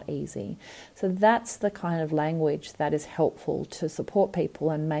 That's not easy. So that's the kind of language that is helpful to support people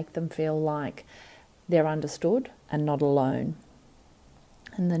and make them feel like they're understood and not alone.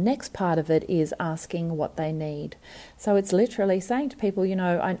 And the next part of it is asking what they need. So it's literally saying to people,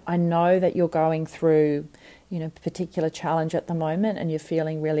 I know that you're going through, a particular challenge at the moment and you're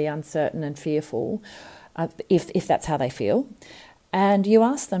feeling really uncertain and fearful, if that's how they feel. And you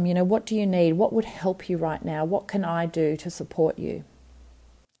ask them, what do you need? What would help you right now? What can I do to support you?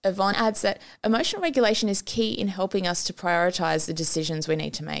 Yvonne adds that emotional regulation is key in helping us to prioritise the decisions we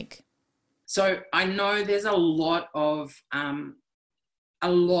need to make. So I know there's a lot of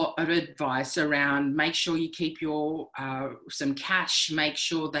advice around make sure you keep your some cash, make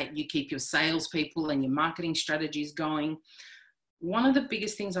sure that you keep your salespeople and your marketing strategies going. One of the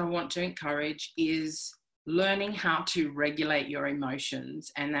biggest things I want to encourage is learning how to regulate your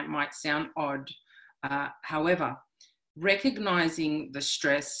emotions, and that might sound odd. However, recognizing the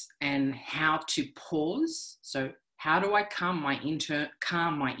stress and how to pause. So how do I calm my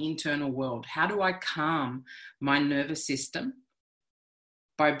internal world? How do I calm my nervous system?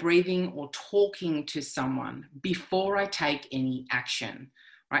 By breathing or talking to someone before I take any action,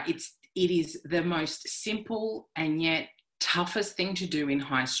 right? It is the most simple and yet toughest thing to do in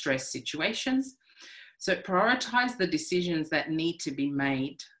high stress situations. So prioritize the decisions that need to be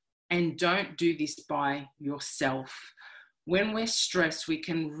made, and don't do this by yourself. When we're stressed, we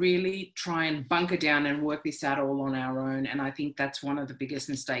can really try and bunker down and work this out all on our own. And I think that's one of the biggest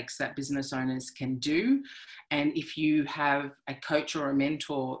mistakes that business owners can do. And if you have a coach or a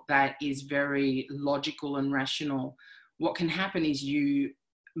mentor that is very logical and rational, what can happen is you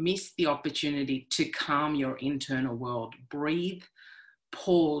miss the opportunity to calm your internal world. Breathe,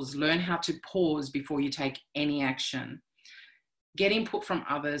 pause, learn how to pause before you take any action. Get input from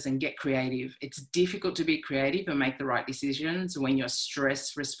others and get creative. It's difficult to be creative and make the right decisions when your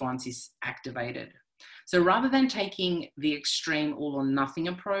stress response is activated. So rather than taking the extreme all or nothing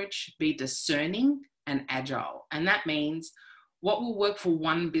approach, be discerning and agile. And that means what will work for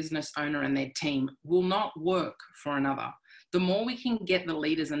one business owner and their team will not work for another. The more we can get the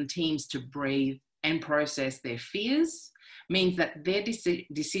leaders and teams to breathe and process their fears means that their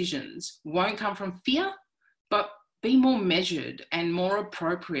decisions won't come from fear, but be more measured and more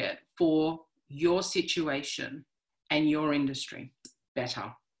appropriate for your situation and your industry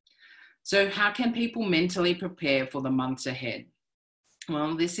better. So how can people mentally prepare for the months ahead?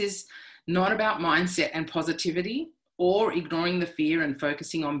 Well, this is not about mindset and positivity or ignoring the fear and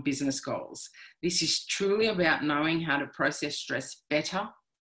focusing on business goals. This is truly about knowing how to process stress better,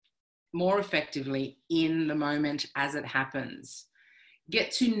 more effectively in the moment as it happens.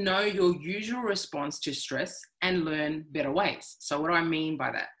 Get to know your usual response to stress and learn better ways. So what do I mean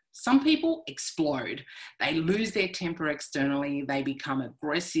by that? Some people explode. They lose their temper externally. They become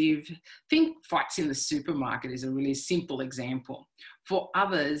aggressive. Think fights in the supermarket is a really simple example. For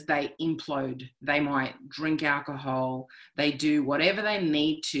others, they implode. They might drink alcohol. They do whatever they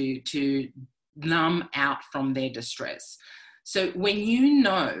need to numb out from their distress. So when you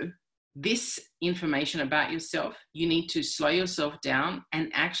know this information about yourself, you need to slow yourself down and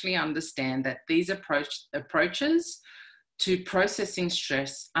actually understand that these approaches to processing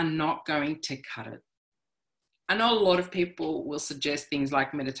stress are not going to cut it. I know a lot of people will suggest things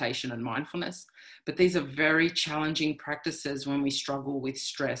like meditation and mindfulness, but these are very challenging practices when we struggle with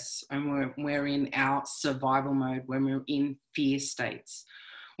stress and we're in our survival mode, when we're in fear states.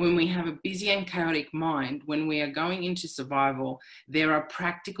 When we have a busy and chaotic mind, when we are going into survival, there are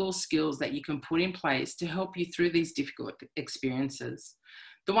practical skills that you can put in place to help you through these difficult experiences.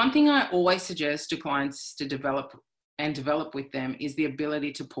 The one thing I always suggest to clients to develop with them is the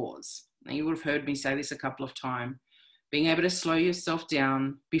ability to pause. Now, you would have heard me say this a couple of times. Being able to slow yourself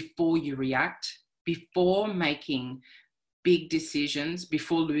down before you react, before making big decisions,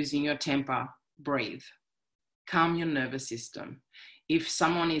 before losing your temper, breathe. Calm your nervous system. If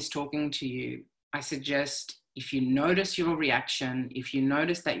someone is talking to you, I suggest if you notice your reaction, if you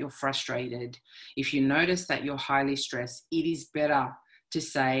notice that you're frustrated, if you notice that you're highly stressed, it is better to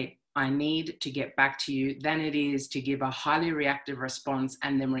say, I need to get back to you, than it is to give a highly reactive response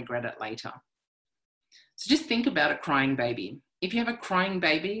and then regret it later. So just think about a crying baby. If you have a crying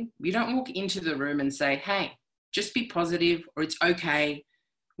baby, you don't walk into the room and say, hey, just be positive, or it's okay,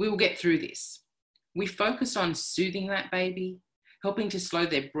 we will get through this. We focus on soothing that baby, helping to slow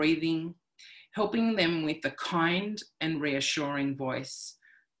their breathing, helping them with a kind and reassuring voice,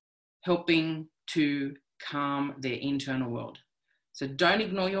 helping to calm their internal world. So don't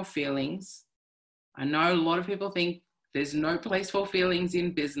ignore your feelings. I know a lot of people think there's no place for feelings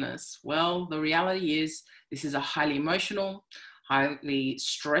in business. Well, the reality is this is a highly emotional, highly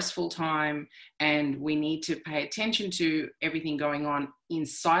stressful time, and we need to pay attention to everything going on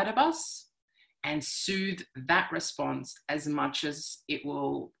inside of us and soothe that response as much as it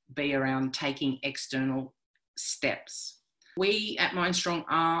will be around taking external steps. We at Mindstrong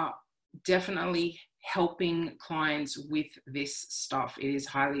are definitely helping clients with this stuff. It is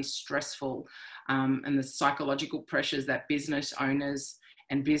highly stressful, and the psychological pressures that business owners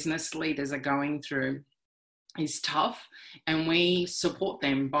and business leaders are going through is tough, and we support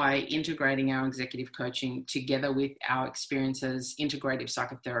them by integrating our executive coaching together with our experience as integrative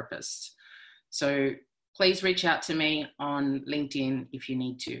psychotherapists. So please reach out to me on LinkedIn if you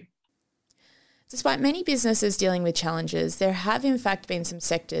need to. Despite many businesses dealing with challenges, there have in fact been some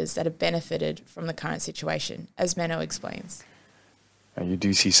sectors that have benefited from the current situation, as Menno explains. You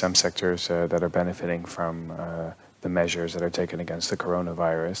do see some sectors that are benefiting from the measures that are taken against the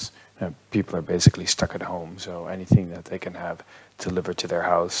coronavirus. People are basically stuck at home, so anything that they can have delivered to their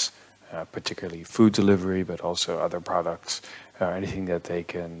house, particularly food delivery, but also other products, anything that they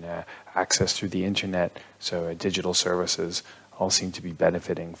can access through the internet, so digital services, all seem to be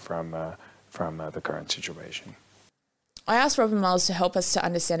benefiting from the current situation. I asked Robin Miles to help us to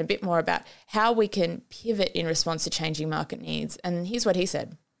understand a bit more about how we can pivot in response to changing market needs, and here's what he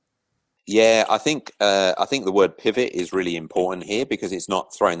said. Yeah, I think the word pivot is really important here because it's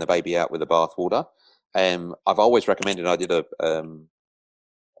not throwing the baby out with the bathwater. I've always recommended, I did a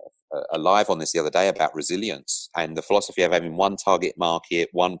live on this the other day about resilience and the philosophy of having one target market,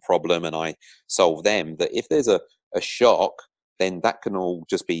 one problem, and I solve them, that if there's a shock, then that can all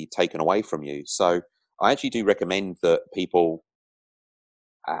just be taken away from you. So I actually do recommend that people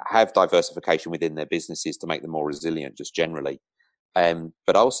have diversification within their businesses to make them more resilient, just generally.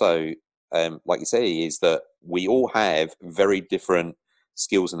 But also, like you say, is that we all have very different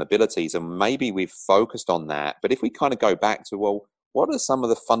skills and abilities, and maybe we've focused on that. But if we kind of go back to, well, what are some of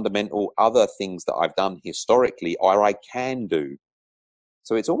the fundamental other things that I've done historically or I can do?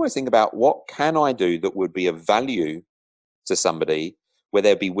 So it's almost think about what can I do that would be of value to somebody where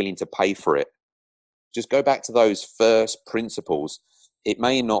they'd be willing to pay for it. Just go back to those first principles. It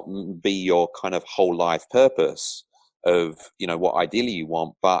may not be your kind of whole life purpose of, what ideally you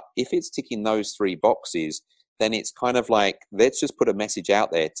want, but if it's ticking those three boxes, then it's kind of like, let's just put a message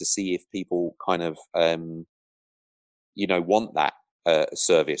out there to see if people kind of, want that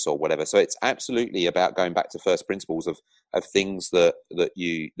service or whatever. So it's absolutely about going back to first principles of things that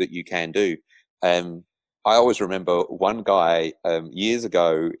you can do. I always remember one guy years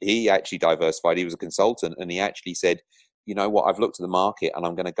ago, he actually diversified. He was a consultant, and he actually said, you know what, I've looked at the market and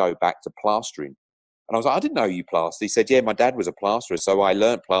I'm going to go back to plastering. And I was like, I didn't know you plastered. He said, yeah, my dad was a plasterer, so I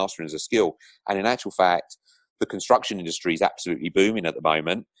learned plastering as a skill. And in actual fact, the construction industry is absolutely booming at the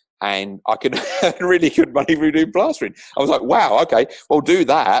moment. And I could really good money for doing plastering. I was like, wow, okay, well, do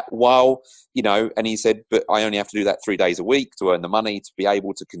that while, and he said, but I only have to do that 3 days a week to earn the money to be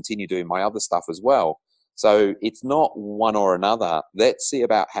able to continue doing my other stuff as well. So it's not one or another. Let's see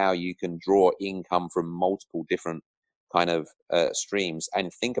about how you can draw income from multiple different kind of streams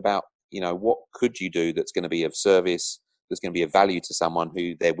and think about, what could you do that's going to be of service, that's going to be of value to someone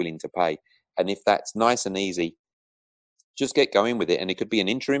who they're willing to pay. And if that's nice and easy, just get going with it. And it could be an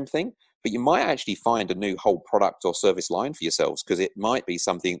interim thing, but you might actually find a new whole product or service line for yourselves, because it might be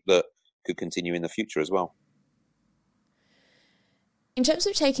something that could continue in the future as well. In terms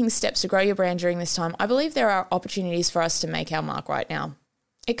of taking steps to grow your brand during this time, I believe there are opportunities for us to make our mark right now.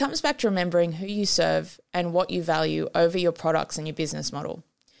 It comes back to remembering who you serve and what you value over your products and your business model.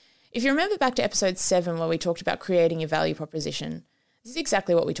 If you remember back to episode 7 where we talked about creating your value proposition, this is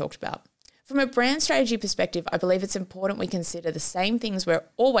exactly what we talked about. From a brand strategy perspective, I believe it's important we consider the same things we're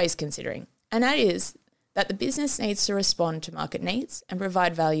always considering, and that is that the business needs to respond to market needs and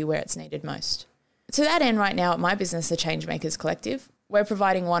provide value where it's needed most. To that end, right now at my business, the Changemakers Collective, we're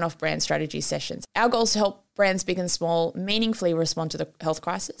providing one-off brand strategy sessions. Our goal is to help brands big and small meaningfully respond to the health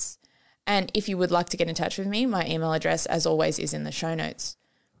crisis. And if you would like to get in touch with me, my email address, as always, is in the show notes.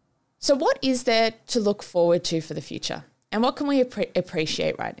 So what is there to look forward to for the future? And what can we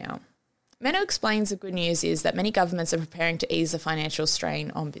appreciate right now? Menno explains the good news is that many governments are preparing to ease the financial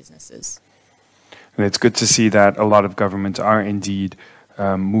strain on businesses. And it's good to see that a lot of governments are indeed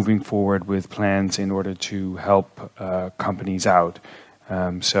moving forward with plans in order to help companies out.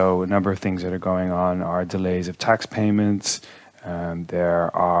 So a number of things that are going on are delays of tax payments.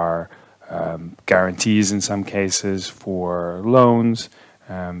 There are guarantees in some cases for loans.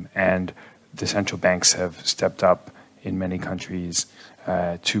 And the central banks have stepped up in many countries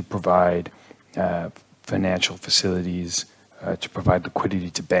to provide financial facilities to provide liquidity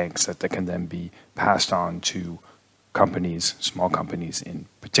to banks that can then be passed on to companies, small companies in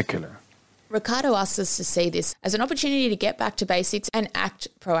particular. Ricardo asks us to see this as an opportunity to get back to basics and act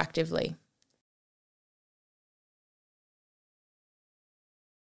proactively.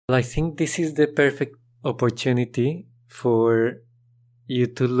 I think this is the perfect opportunity for you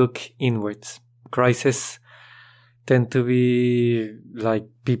to look inwards. Crises tend to be like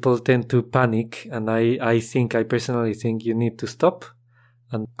people tend to panic, and I personally think you need to stop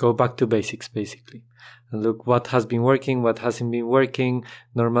and go back to basics, basically. And look what has been working, what hasn't been working.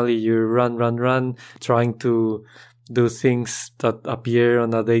 Normally you run, trying to do things that appear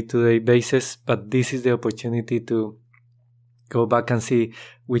on a day-to-day basis, but this is the opportunity to go back and see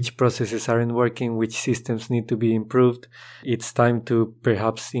which processes aren't working, which systems need to be improved. It's time to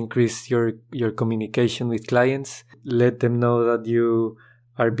perhaps increase your communication with clients. Let them know that you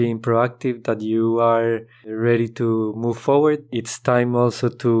are being proactive, that you are ready to move forward. It's time also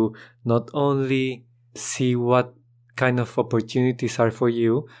to not only see what kind of opportunities are for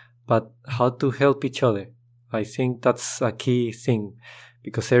you, but how to help each other. I think that's a key thing,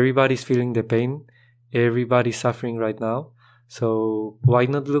 because everybody's feeling the pain, everybody's suffering right now. So why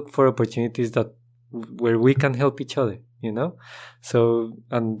not look for opportunities where we can help each other, you know? So,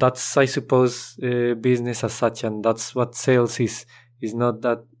 and that's, I suppose, business as such, and that's what sales is. Is not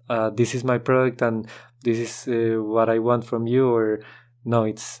that this is my product and this is what I want from you, or no,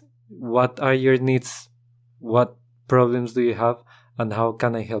 it's what are your needs, what problems do you have, and how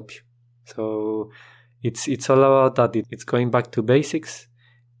can I help you? So it's all about that. It's going back to basics.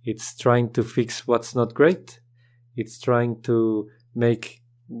 It's trying to fix what's not great. It's trying to make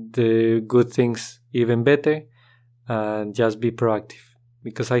the good things even better and just be proactive.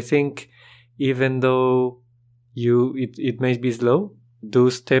 Because I think even though it may be slow,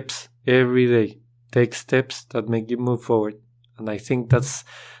 do steps every day. Take steps that make you move forward. And I think that's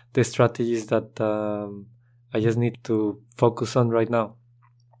the strategies that I just need to focus on right now.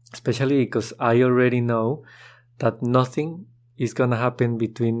 Especially because I already know that nothing is going to happen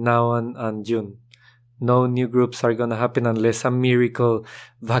between now and June. No new groups are going to happen unless a miracle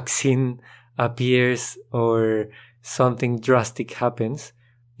vaccine appears or something drastic happens.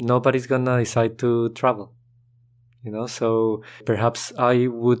 Nobody's going to decide to travel. You know, so perhaps I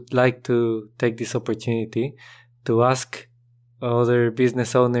would like to take this opportunity to ask other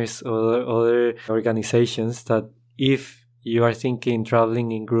business owners or other organizations that if you are thinking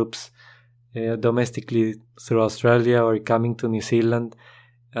traveling in groups domestically through Australia or coming to New Zealand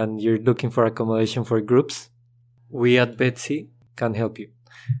and you're looking for accommodation for groups, we at Betsy can help you.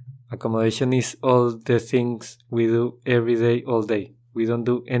 Accommodation is all the things we do every day, all day. We don't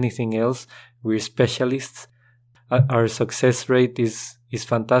do anything else. We're specialists. Our success rate is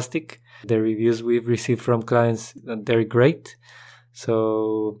fantastic. The reviews we've received from clients, they're great.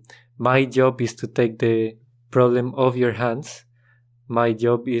 So my job is to take the problem off your hands. My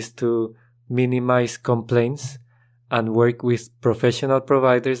job is to minimize complaints and work with professional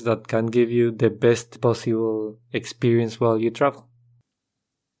providers that can give you the best possible experience while you travel.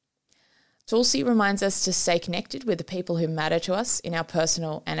 Tulsi reminds us to stay connected with the people who matter to us in our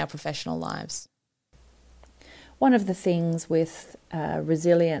personal and our professional lives. One of the things with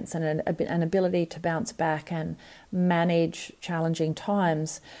resilience and an ability to bounce back and manage challenging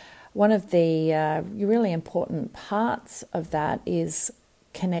times, one of the really important parts of that is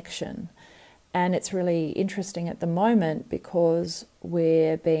connection. And it's really interesting at the moment because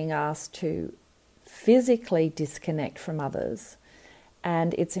we're being asked to physically disconnect from others.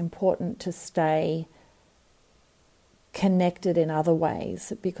 And it's important to stay connected in other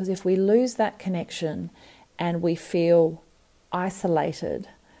ways, because if we lose that connection and we feel isolated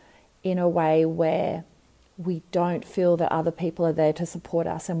in a way where we don't feel that other people are there to support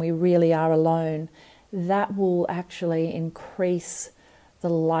us and we really are alone, that will actually increase the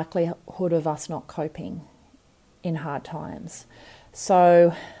likelihood of us not coping in hard times.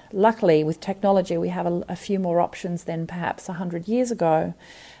 So luckily with technology we have a few more options than perhaps 100 years ago,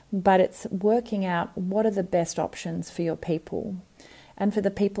 but it's working out what are the best options for your people. And for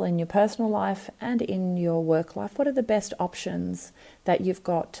the people in your personal life and in your work life, what are the best options that you've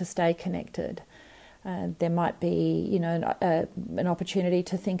got to stay connected? There might be, an opportunity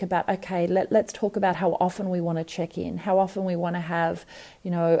to think about, okay, let's talk about how often we want to check in, how often we want to have,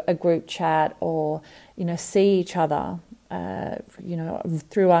 a group chat or, see each other,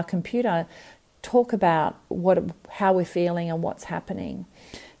 through our computer, talk about how we're feeling and what's happening.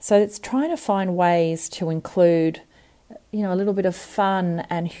 So it's trying to find ways to include a little bit of fun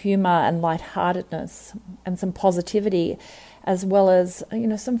and humour and lightheartedness and some positivity, as well as,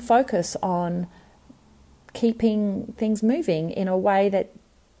 some focus on keeping things moving in a way that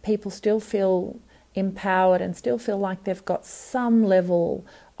people still feel empowered and still feel like they've got some level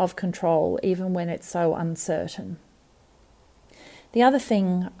of control, even when it's so uncertain. The other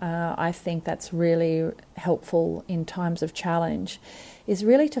thing I think that's really helpful in times of challenge is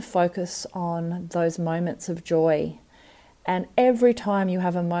really to focus on those moments of joy. And every time you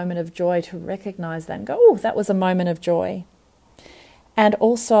have a moment of joy, to recognise that and go, oh, that was a moment of joy. And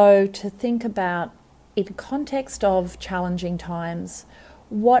also to think about, in context of challenging times,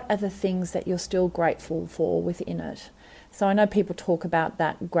 what are the things that you're still grateful for within it? So I know people talk about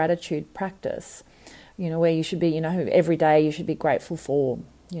that gratitude practice, where you should be, every day you should be grateful for,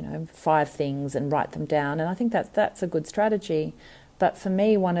 5 things and write them down. And I think that's a good strategy. But for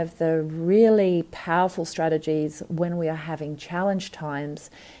me, one of the really powerful strategies when we are having challenge times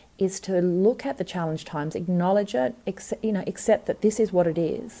is to look at the challenge times, acknowledge it, accept that this is what it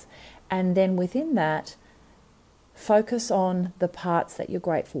is. And then within that, focus on the parts that you're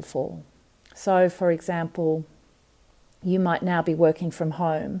grateful for. So, for example, you might now be working from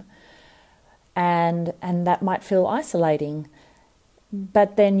home, and that might feel isolating.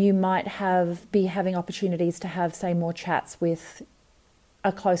 But then you might be having opportunities to have, say, more chats with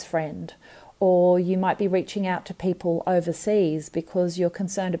a close friend, or you might be reaching out to people overseas because you're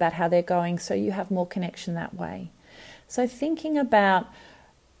concerned about how they're going, so you have more connection that way. So thinking about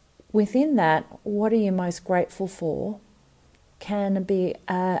within that, what are you most grateful for, can be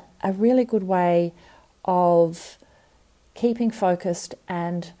a really good way of keeping focused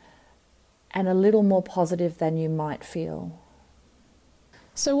and a little more positive than you might feel.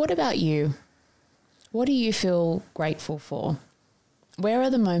 So what about you? What do you feel grateful for? Where are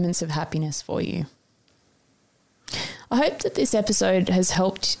the moments of happiness for you? I hope that this episode has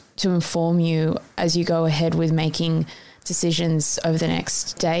helped to inform you as you go ahead with making decisions over the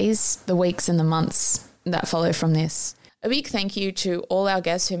next days, the weeks and the months that follow from this. A big thank you to all our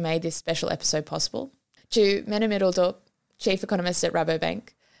guests who made this special episode possible. To Mena Middeldorp, Chief Economist at Rabobank.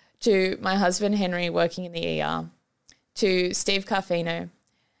 To my husband Henry, working in the ER. To Steve Carfino,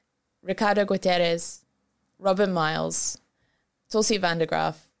 Ricardo Guterres, Robin Miles, Tulsi van der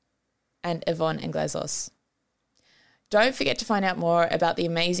Graaf, and Yvonne Englezos. Don't forget to find out more about the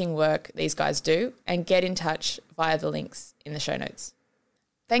amazing work these guys do and get in touch via the links in the show notes.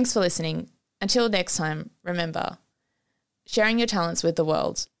 Thanks for listening. Until next time, remember, sharing your talents with the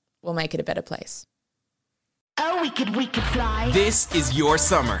world will make it a better place. Oh, we could fly. This is your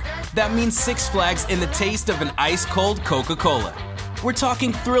summer. That means Six Flags and the taste of an ice-cold Coca-Cola. We're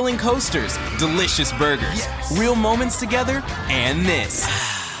talking thrilling coasters, delicious burgers, real moments together, and this.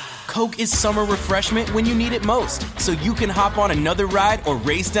 Coke is summer refreshment when you need it most, so you can hop on another ride or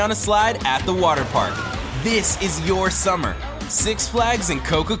race down a slide at the water park. This is your summer. Six Flags and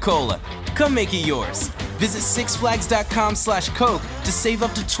Coca-Cola. Come make it yours. Visit sixflags.com/Coke to save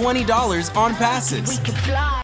up to $20 on passes. We could fly.